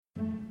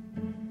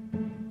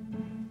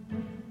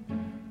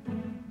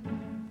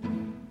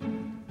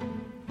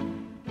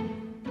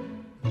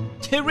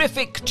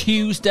Terrific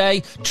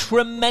Tuesday,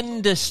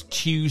 tremendous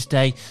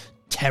Tuesday,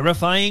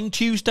 terrifying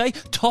Tuesday,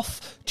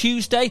 tough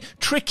Tuesday,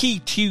 tricky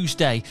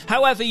Tuesday.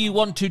 However you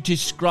want to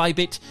describe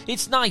it,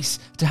 it's nice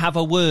to have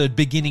a word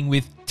beginning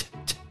with t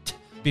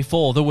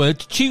before the word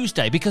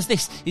Tuesday, because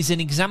this is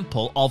an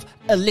example of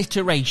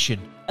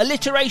alliteration.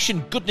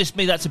 Alliteration, goodness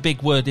me, that's a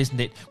big word, isn't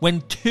it? When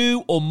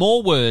two or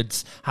more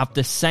words have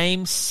the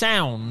same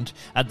sound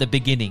at the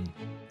beginning.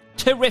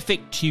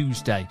 Terrific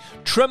Tuesday,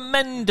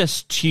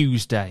 tremendous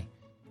Tuesday.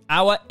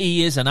 Our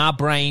ears and our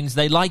brains,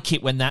 they like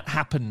it when that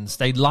happens.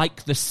 They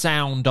like the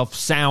sound of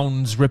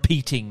sounds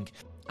repeating.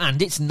 And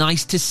it's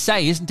nice to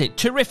say, isn't it?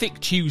 Terrific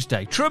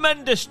Tuesday,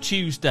 tremendous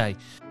Tuesday.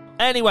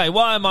 Anyway,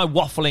 why am I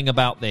waffling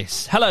about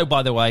this? Hello,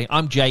 by the way,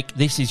 I'm Jake.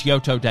 This is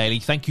Yoto Daily.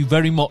 Thank you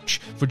very much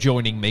for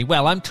joining me.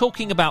 Well, I'm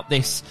talking about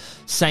this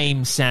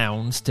same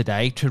sounds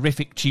today,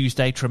 Terrific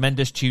Tuesday,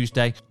 Tremendous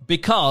Tuesday,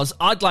 because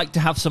I'd like to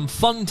have some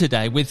fun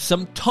today with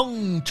some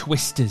tongue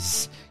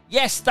twisters.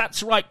 Yes,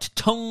 that's right,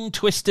 tongue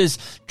twisters,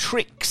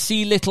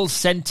 tricksy little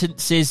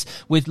sentences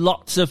with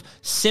lots of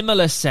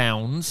similar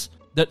sounds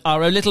that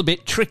are a little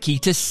bit tricky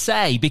to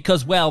say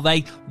because, well,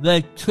 they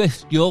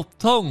twist your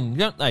tongue,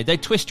 don't they? They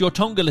twist your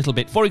tongue a little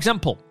bit. For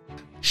example,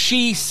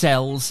 she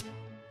sells...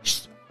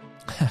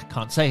 I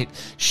can't say it.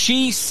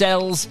 She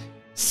sells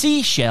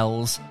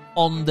seashells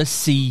on the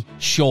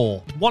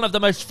seashore. One of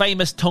the most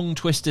famous tongue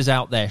twisters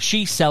out there.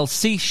 She sells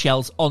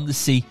seashells on the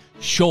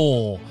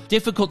seashore.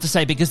 Difficult to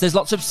say because there's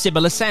lots of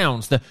similar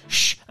sounds. The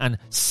sh and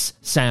s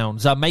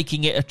sounds are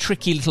making it a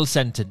tricky little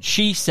sentence.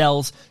 She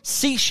sells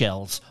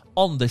seashells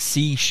on the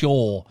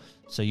seashore.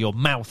 So your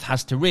mouth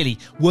has to really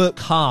work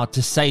hard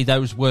to say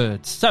those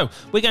words. So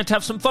we're going to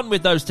have some fun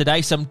with those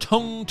today, some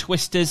tongue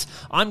twisters.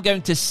 I'm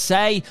going to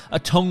say a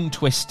tongue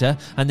twister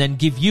and then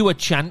give you a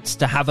chance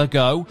to have a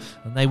go.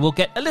 And they will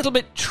get a little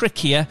bit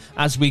trickier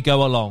as we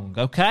go along,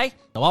 okay?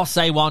 So I'll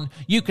say one,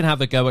 you can have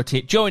a go at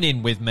it. Join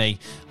in with me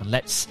and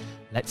let's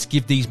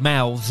give these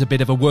mouths a bit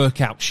of a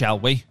workout, shall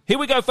we? Here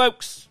we go,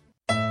 folks.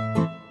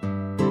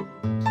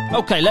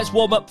 Okay, let's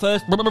warm up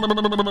first.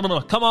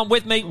 Come on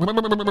with me.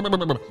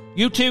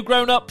 You two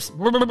grown-ups.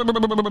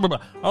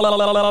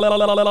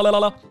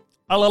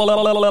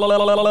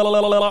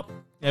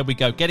 There we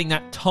go. Getting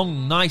that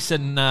tongue nice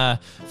and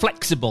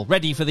flexible,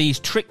 ready for these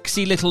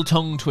tricksy little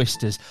tongue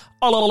twisters.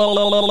 Here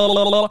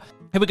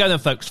we go then,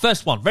 folks.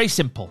 First one, very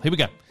simple. Here we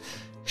go.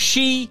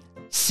 She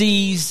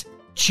sees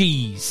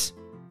cheese.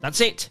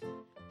 That's it.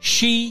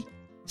 She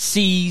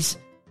sees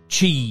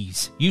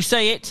cheese. You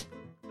say it.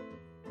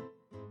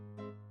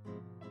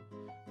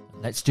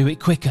 Let's do it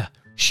quicker.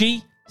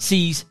 She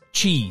sees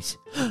cheese.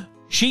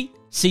 She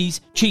sees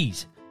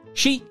cheese.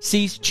 She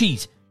sees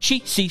cheese.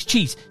 She sees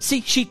cheese.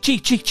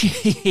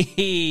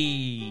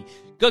 Cheese.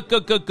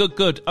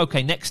 Good.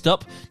 Okay, next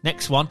up.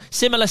 Next one.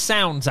 Similar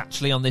sounds,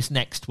 actually, on this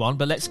next one,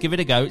 but let's give it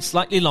a go. It's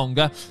slightly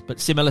longer,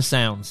 but similar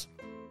sounds.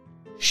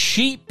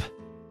 Sheep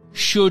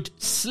should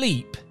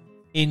sleep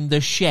in the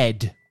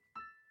shed.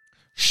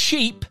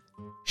 Sheep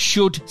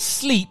should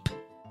sleep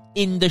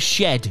in the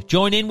shed.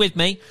 Join in with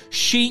me.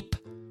 Sheep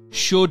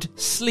should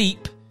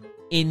sleep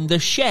in the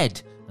shed.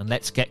 And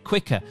let's get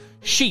quicker.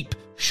 Sheep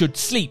should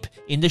sleep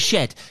in the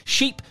shed.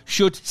 Sheep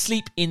should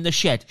sleep in the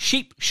shed.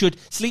 Sheep should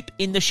sleep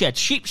in the shed.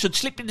 Sheep should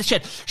sleep in the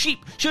shed.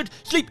 Sheep should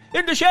sleep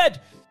in the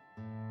shed.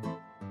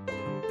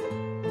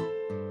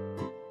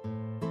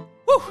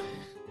 Woo!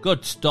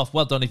 Good stuff.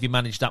 Well done if you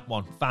managed that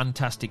one.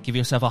 Fantastic. Give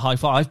yourself a high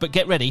five, but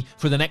get ready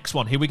for the next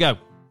one. Here we go.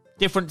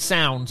 Different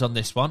sounds on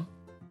this one.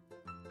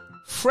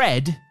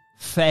 Fred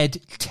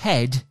fed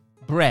Ted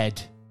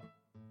bread.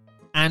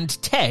 And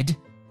Ted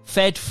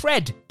fed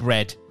Fred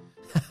bread.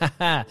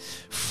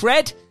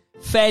 Fred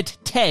fed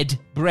Ted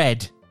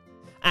bread.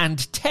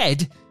 And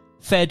Ted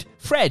fed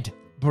Fred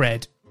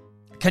bread.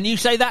 Can you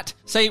say that?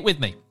 Say it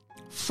with me.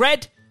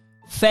 Fred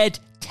fed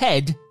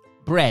Ted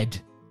bread.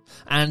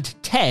 And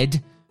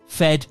Ted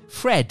fed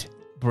Fred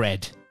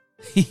bread.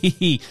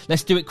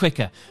 Let's do it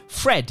quicker.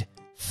 Fred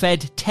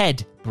fed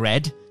Ted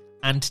bread.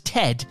 And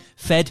Ted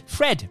fed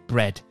Fred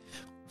bread.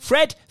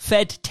 Fred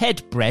fed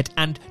Ted bread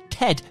and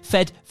Ted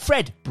fed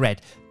Fred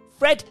bread.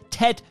 Fred,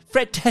 Ted,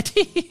 Fred, Ted.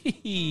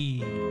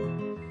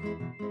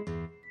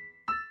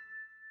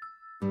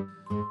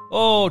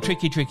 Oh,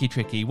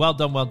 tricky. Well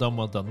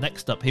done.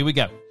 Next up, here we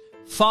go.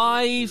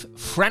 5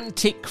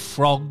 frantic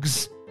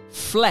frogs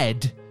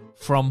fled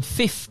from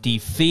 50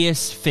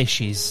 fierce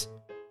fishes.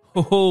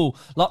 Oh,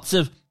 lots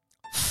of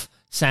f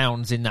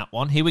sounds in that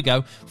one. Here we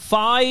go.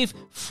 5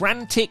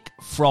 frantic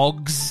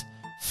frogs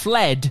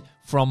fled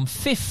from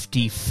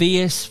 50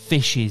 fierce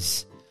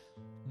fishes.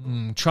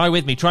 Try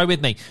with me.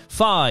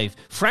 5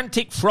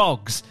 frantic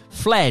frogs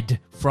fled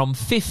from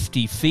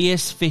 50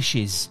 fierce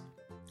fishes.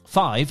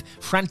 5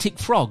 frantic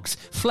frogs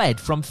fled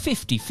from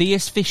 50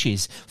 fierce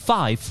fishes.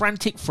 5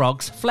 frantic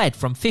frogs fled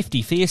from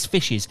 50 fierce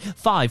fishes.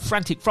 5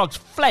 frantic frogs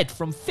fled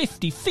from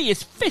 50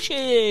 fierce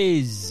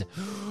fishes.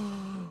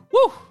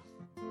 Woo!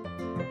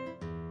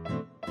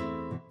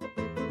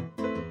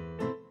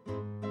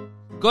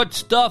 Good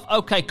stuff.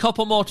 Okay,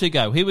 couple more to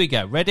go. Here we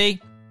go.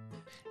 Ready?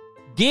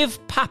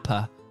 Give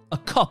Papa a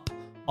cup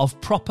of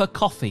proper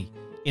coffee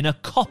in a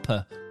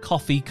copper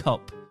coffee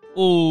cup.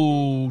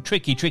 Ooh,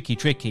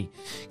 tricky.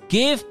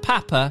 Give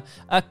Papa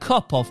a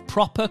cup of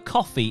proper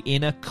coffee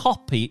in a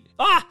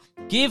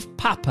Give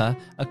Papa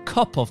a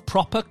cup of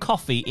proper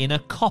coffee in a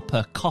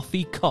copper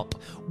coffee cup.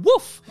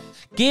 Woof!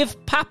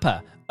 Give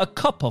Papa a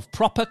cup of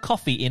proper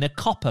coffee in a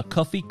copper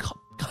coffee cup.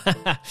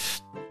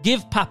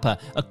 Give Papa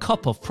a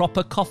cup of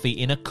proper coffee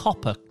in a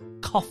copper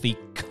coffee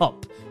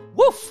cup.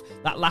 Woof!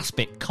 That last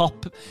bit,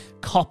 copper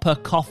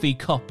coffee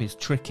cup, is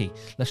tricky.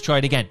 Let's try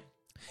it again.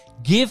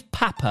 Give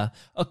Papa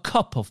a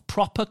cup of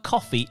proper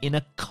coffee in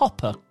a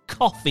copper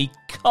coffee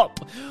cup.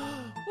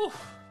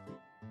 Oof.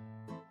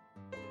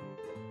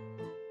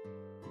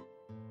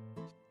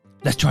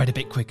 Let's try it a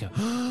bit quicker.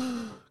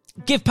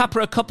 Give Papa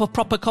a cup of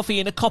proper coffee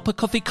in a copper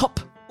coffee cup.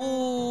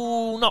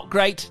 Ooh, not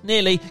great.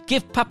 Nearly.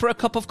 Give Papa a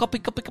cup of coffee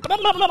cup.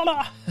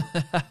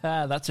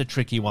 That's a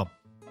tricky one.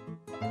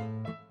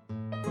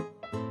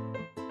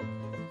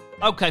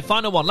 Okay,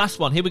 final one. Last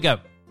one. Here we go.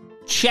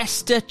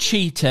 Chester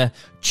Cheetah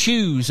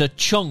chews a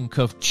chunk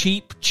of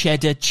cheap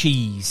cheddar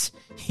cheese.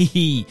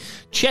 Hee.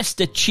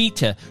 Chester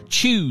Cheetah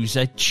chews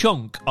a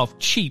chunk of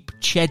cheap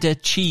cheddar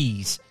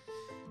cheese.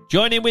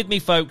 Join in with me,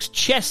 folks.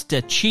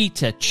 Chester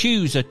Cheetah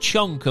chews a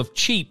chunk of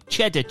cheap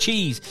cheddar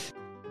cheese.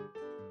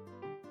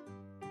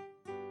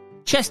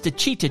 Chester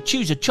Cheetah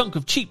chews a chunk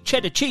of cheap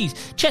cheddar cheese.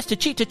 Chester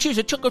Cheetah chews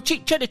a chunk of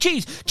cheap cheddar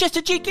cheese.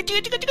 Chester Cheetah.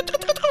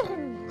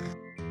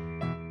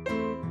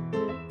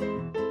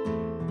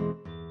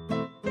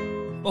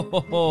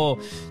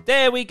 Oh,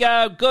 there we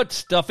go. Good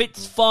stuff.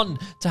 It's fun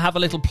to have a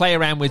little play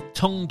around with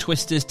tongue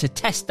twisters to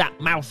test that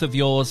mouth of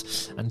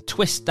yours and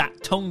twist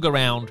that tongue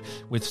around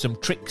with some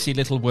tricksy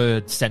little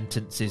word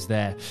sentences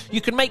there.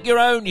 You can make your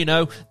own, you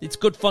know. It's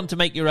good fun to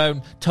make your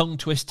own tongue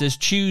twisters.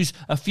 Choose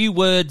a few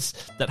words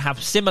that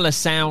have similar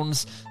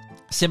sounds,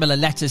 similar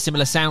letters,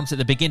 similar sounds at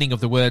the beginning of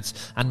the words,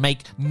 and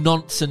make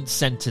nonsense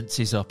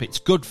sentences up. It's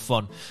good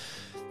fun.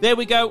 There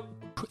we go.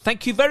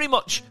 Thank you very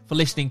much for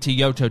listening to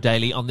Yoto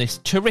Daily on this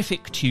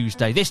terrific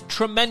Tuesday, this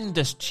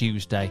tremendous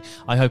Tuesday.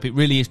 I hope it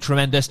really is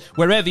tremendous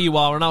wherever you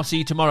are, and I'll see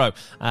you tomorrow.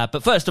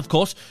 But first, of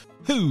course,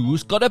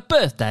 who's got a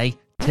birthday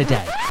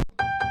today?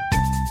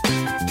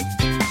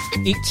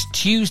 It's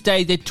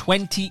Tuesday the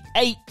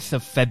 28th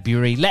of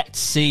February. Let's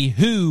see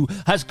who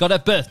has got a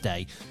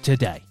birthday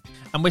today.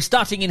 And we're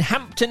starting in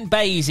Hampton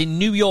Bays in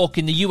New York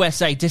in the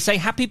USA to say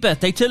happy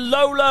birthday to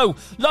Lolo.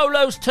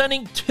 Lolo's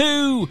turning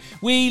 2.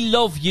 We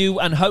love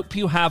you and hope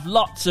you have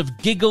lots of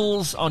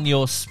giggles on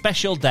your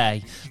special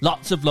day.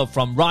 Lots of love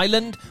from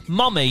Ryland,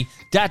 Mommy,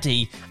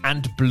 Daddy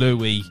and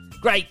Bluey.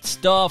 Great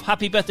stuff.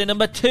 Happy birthday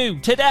number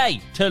 2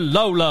 today to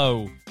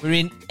Lolo. We're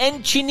in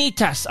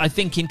Encinitas, I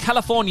think, in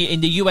California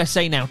in the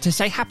USA now to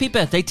say happy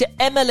birthday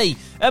to Emily.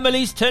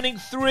 Emily's turning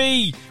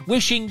 3.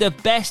 Wishing the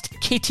best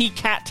kitty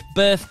cat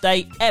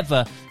birthday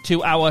ever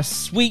to our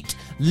sweet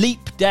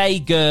Leap Day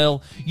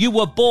girl. You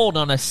were born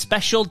on a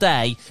special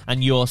day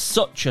and you're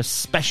such a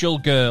special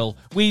girl.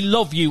 We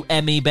love you,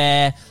 Emmy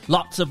Bear.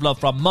 Lots of love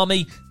from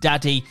Mummy,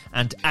 Daddy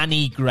and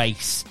Annie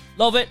Grace.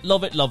 Love it,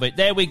 love it, love it.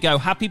 There we go.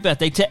 Happy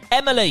birthday to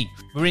Emily.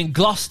 We're in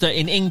Gloucester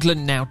in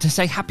England now to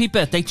say happy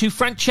birthday to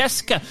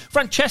Francesca.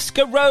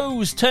 Francesca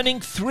Rose, turning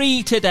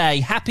 3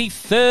 today. Happy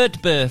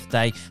 3rd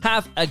birthday.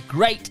 Have a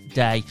great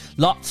day.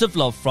 Lots of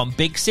love from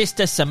big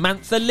sister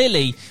Samantha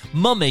Lily,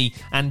 Mummy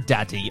and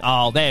Daddy.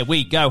 Oh, there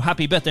we go.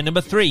 Happy birthday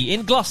number 3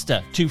 in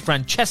Gloucester to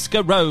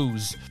Francesca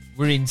Rose.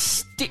 We're in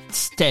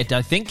Stitstead,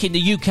 I think, in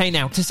the UK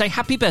now to say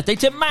happy birthday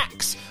to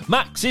Max.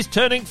 Max is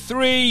turning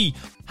 3.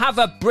 Have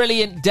a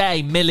brilliant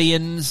day,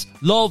 millions.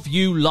 Love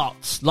you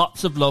lots.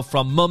 Lots of love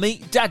from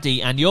Mummy,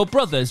 Daddy and your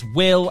brothers,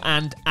 Will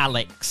and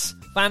Alex.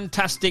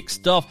 Fantastic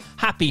stuff.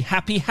 Happy,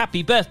 happy,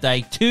 happy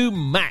birthday to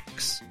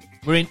Max.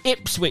 We're in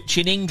Ipswich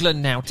in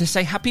England now to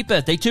say happy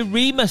birthday to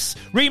Remus.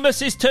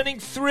 Remus is turning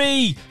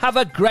 3. Have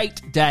a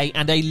great day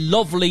and a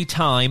lovely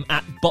time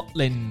at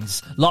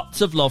Butlins.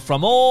 Lots of love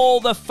from all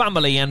the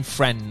family and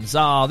friends.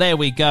 Ah, there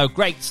we go.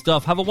 Great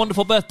stuff. Have a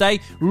wonderful birthday,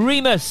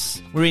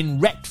 Remus. We're in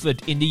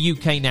Retford in the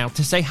UK now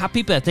to say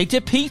happy birthday to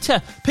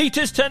Peter.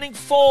 Peter's turning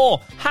 4.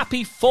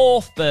 Happy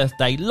 4th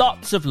birthday.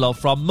 Lots of love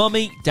from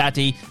Mummy,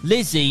 Daddy,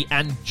 Lizzie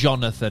and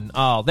Jonathan.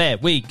 Ah, there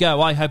we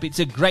go. I hope it's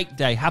a great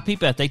day. Happy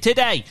birthday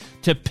today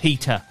to Peter.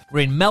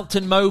 We're in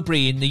Melton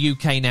Mowbray in the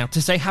UK now to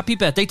say happy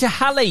birthday to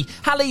Hallie.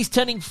 Hallie's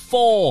turning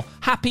 4.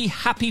 Happy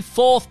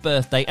 4th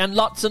birthday and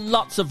lots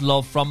of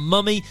love from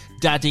Mummy,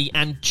 Daddy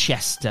and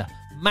Chester.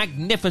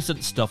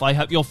 Magnificent stuff. I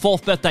hope your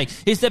 4th birthday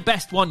is the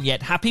best one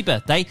yet. Happy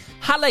birthday,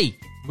 Hallie.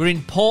 We're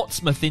in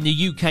Portsmouth in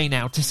the UK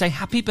now to say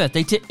happy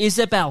birthday to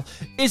Isabel.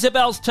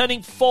 Isabel's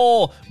turning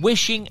 4,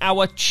 wishing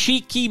our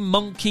cheeky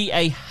monkey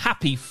a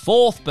happy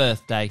 4th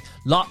birthday.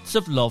 Lots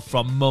of love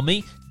from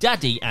Mummy,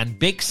 Daddy and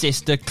big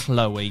sister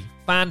Chloe.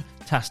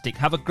 Fantastic.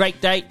 Have a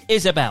great day,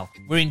 Isabel.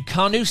 We're in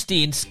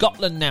Carnoustie in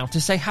Scotland now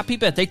to say happy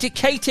birthday to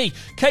Katie.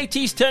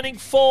 Katie's turning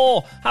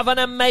 4. Have an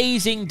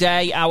amazing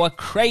day, our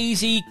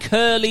crazy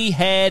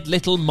curly-haired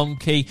little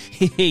monkey.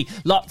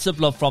 Lots of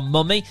love from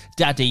Mummy,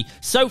 Daddy,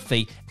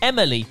 Sophie,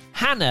 Emily,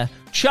 Hannah,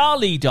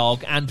 Charlie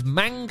Dog, and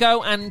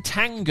Mango and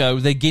Tango,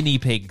 the guinea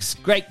pigs.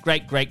 Great.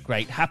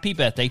 Happy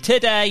birthday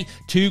today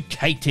to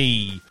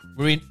Katie.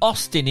 We're in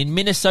Austin in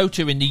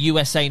Minnesota in the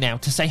USA now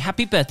to say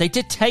happy birthday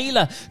to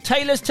Taylor.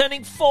 Taylor's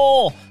turning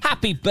 4.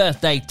 Happy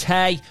birthday,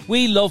 Tay.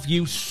 We love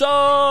you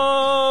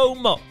so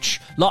much.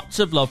 Lots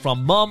of love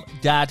from Mom,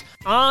 Dad,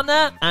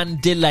 Anna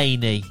and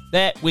Delaney.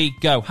 There we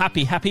go.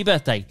 Happy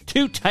birthday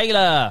to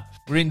Taylor.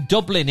 We're in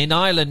Dublin in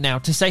Ireland now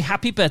to say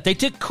happy birthday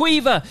to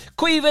Quiver.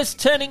 Quiver's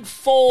turning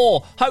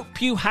 4.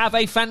 Hope you have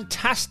a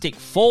fantastic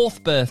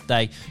 4th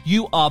birthday.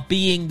 You are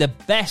being the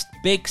best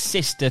big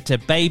sister to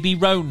baby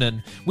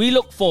Ronan. We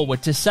look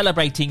forward to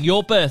celebrating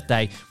your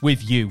birthday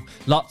with you.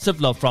 Lots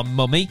of love from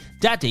Mummy,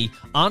 Daddy,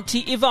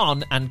 Auntie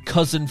Yvonne and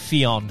Cousin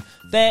Fionn.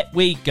 There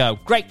we go.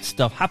 Great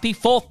stuff. Happy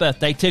 4th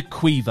birthday to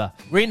Quiver.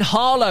 We're in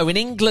Harlow in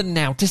England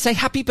now to say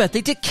happy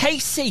birthday to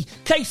Casey.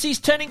 Casey's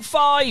turning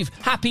 5.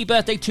 Happy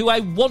birthday to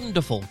a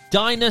wonderful,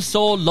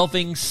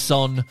 dinosaur-loving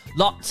son.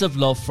 Lots of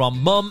love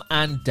from Mum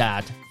and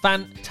Dad.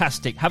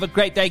 Fantastic. Have a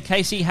great day,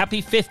 Casey.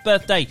 Happy 5th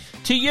birthday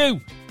to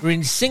you. We're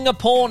in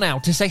Singapore now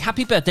to say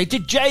happy birthday to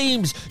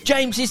James.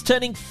 James is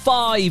turning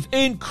 5.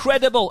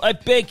 Incredible. A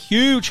big,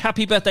 huge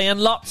happy birthday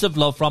and lots of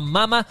love from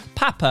Mama,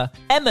 Papa,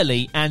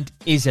 Emily and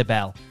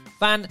Isabel.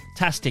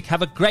 Fantastic.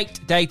 Have a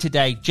great day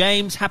today.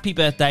 James, happy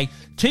birthday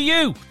to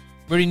you.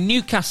 We're in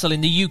Newcastle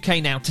in the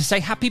UK now to say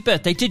happy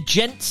birthday to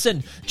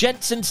Jensen.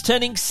 Jensen's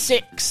turning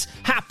 6.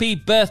 Happy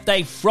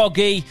birthday,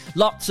 Froggy.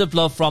 Lots of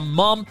love from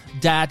Mom,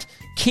 Dad,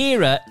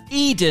 Kira,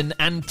 Eden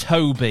and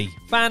Toby.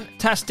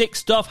 Fantastic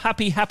stuff.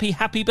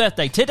 Happy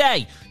birthday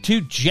today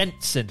to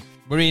Jensen.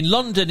 We're in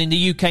London in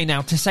the UK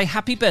now to say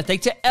happy birthday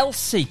to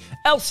Elsie.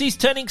 Elsie's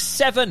turning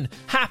 7.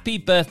 Happy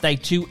birthday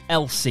to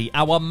Elsie,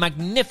 our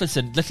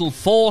magnificent little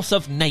force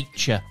of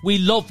nature. We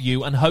love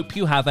you and hope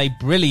you have a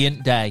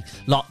brilliant day.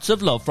 Lots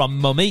of love from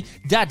Mummy,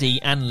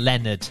 Daddy and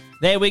Leonard.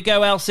 There we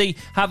go, Elsie.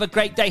 Have a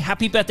great day.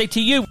 Happy birthday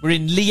to you. We're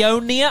in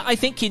Leonia, I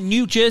think, in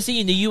New Jersey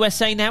in the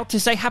USA now to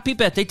say happy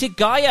birthday to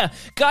Gaia.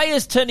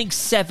 Gaia's turning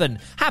 7.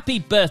 Happy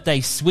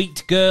birthday,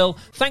 sweet girl.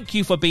 Thank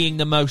you for being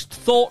the most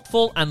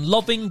thoughtful and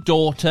loving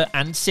daughter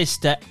and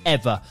sister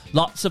ever.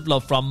 Lots of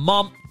love from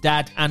Mom,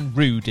 Dad and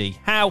Rudy.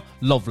 How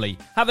lovely.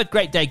 Have a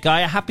great day,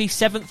 Gaia. Happy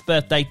 7th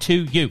birthday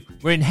to you.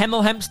 We're in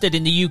Hemel Hempstead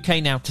in the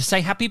UK now to say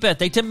happy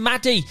birthday to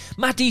Maddie.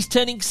 Maddie's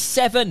turning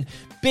 7.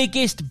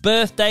 Biggest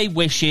birthday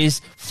wishes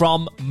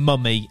from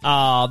Mummy.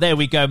 There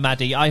we go,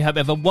 Maddie. I hope you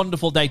have a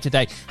wonderful day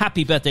today.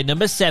 Happy birthday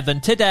number 7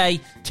 today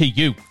to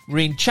you. We're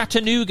in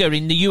Chattanooga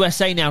in the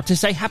USA now to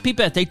say happy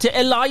birthday to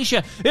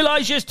Elijah.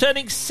 Elijah's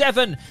turning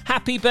 7.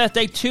 Happy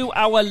birthday to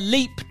our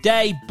Leap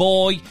Day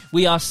boy.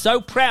 We are so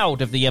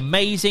proud of the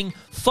amazing,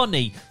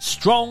 funny,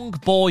 strong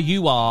boy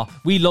you are.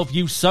 We love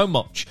you so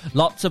much.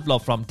 Lots of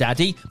love from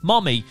Daddy,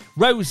 Mommy,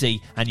 Rosie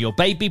and your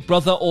baby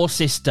brother or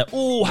sister.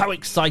 Oh, how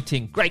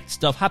exciting. Great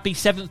stuff. Happy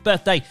 7th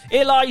birthday,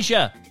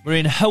 Elijah. We're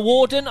in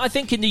Hawarden, I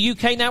think, in the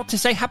UK now to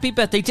say happy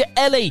birthday to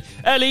Ellie.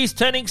 Ellie's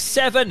turning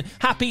 7.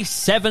 Happy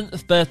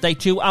 7th birthday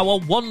to our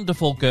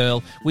wonderful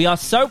girl. We are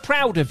so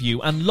proud of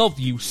you and love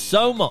you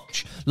so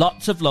much.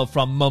 Lots of love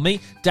from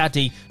Mummy,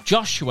 Daddy,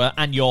 Joshua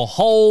and your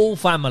whole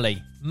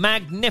family.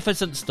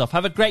 Magnificent stuff.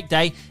 Have a great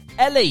day,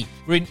 Ellie.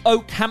 We're in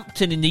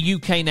Oakhampton in the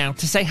UK now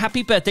to say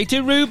happy birthday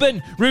to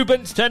Reuben.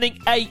 Reuben's turning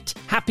 8.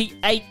 Happy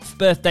 8th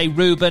birthday,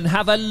 Reuben.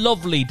 Have a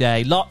lovely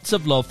day. Lots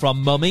of love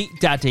from Mummy,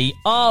 Daddy,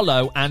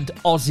 Arlo and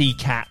Aussie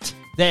Cat.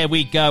 There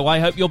we go. I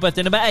hope your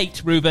birthday number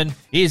 8, Reuben,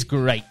 is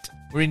great.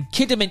 We're in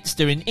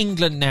Kidderminster in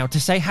England now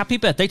to say happy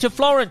birthday to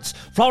Florence.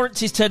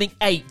 Florence is turning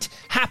 8.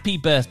 Happy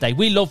birthday.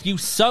 We love you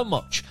so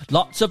much.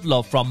 Lots of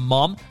love from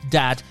Mom,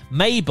 Dad,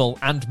 Mabel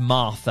and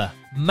Martha.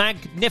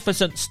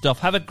 Magnificent stuff.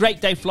 Have a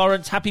great day,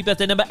 Florence. Happy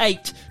birthday number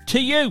 8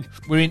 to you.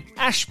 We're in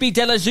Ashby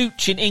de la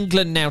Zouch in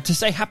England now to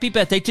say happy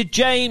birthday to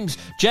James.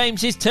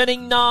 James is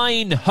turning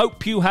 9.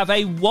 Hope you have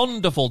a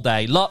wonderful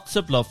day. Lots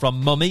of love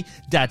from Mummy,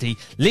 Daddy,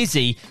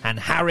 Lizzie and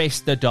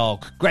Harris the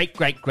dog. Great.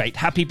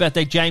 Happy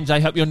birthday, James.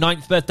 I hope your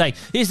 9th birthday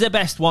is the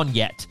best one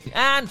yet.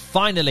 And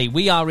finally,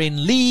 we are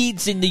in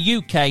Leeds in the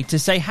UK to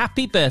say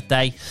happy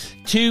birthday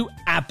to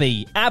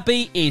Abby.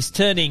 Abby is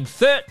turning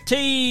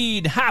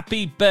 13.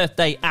 Happy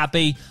birthday,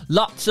 Abby.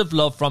 Lots of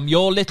love from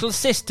your little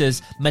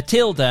sisters,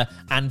 Matilda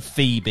and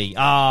Phoebe.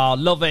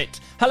 Love it.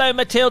 Hello,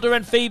 Matilda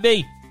and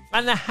Phoebe.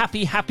 And a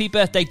happy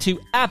birthday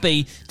to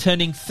Abby,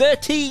 turning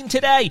 13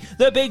 today.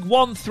 The big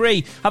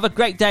 1-3. Have a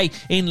great day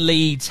in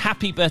Leeds.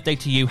 Happy birthday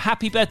to you.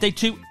 Happy birthday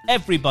to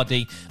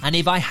everybody. And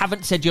if I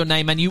haven't said your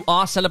name and you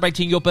are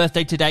celebrating your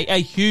birthday today,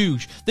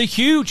 the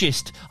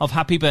hugest of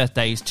happy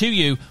birthdays to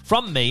you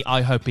from me.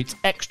 I hope it's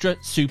extra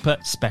super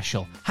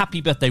special.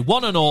 Happy birthday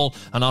one and all,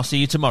 and I'll see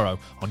you tomorrow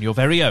on your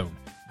very own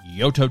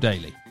Yoto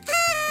Daily.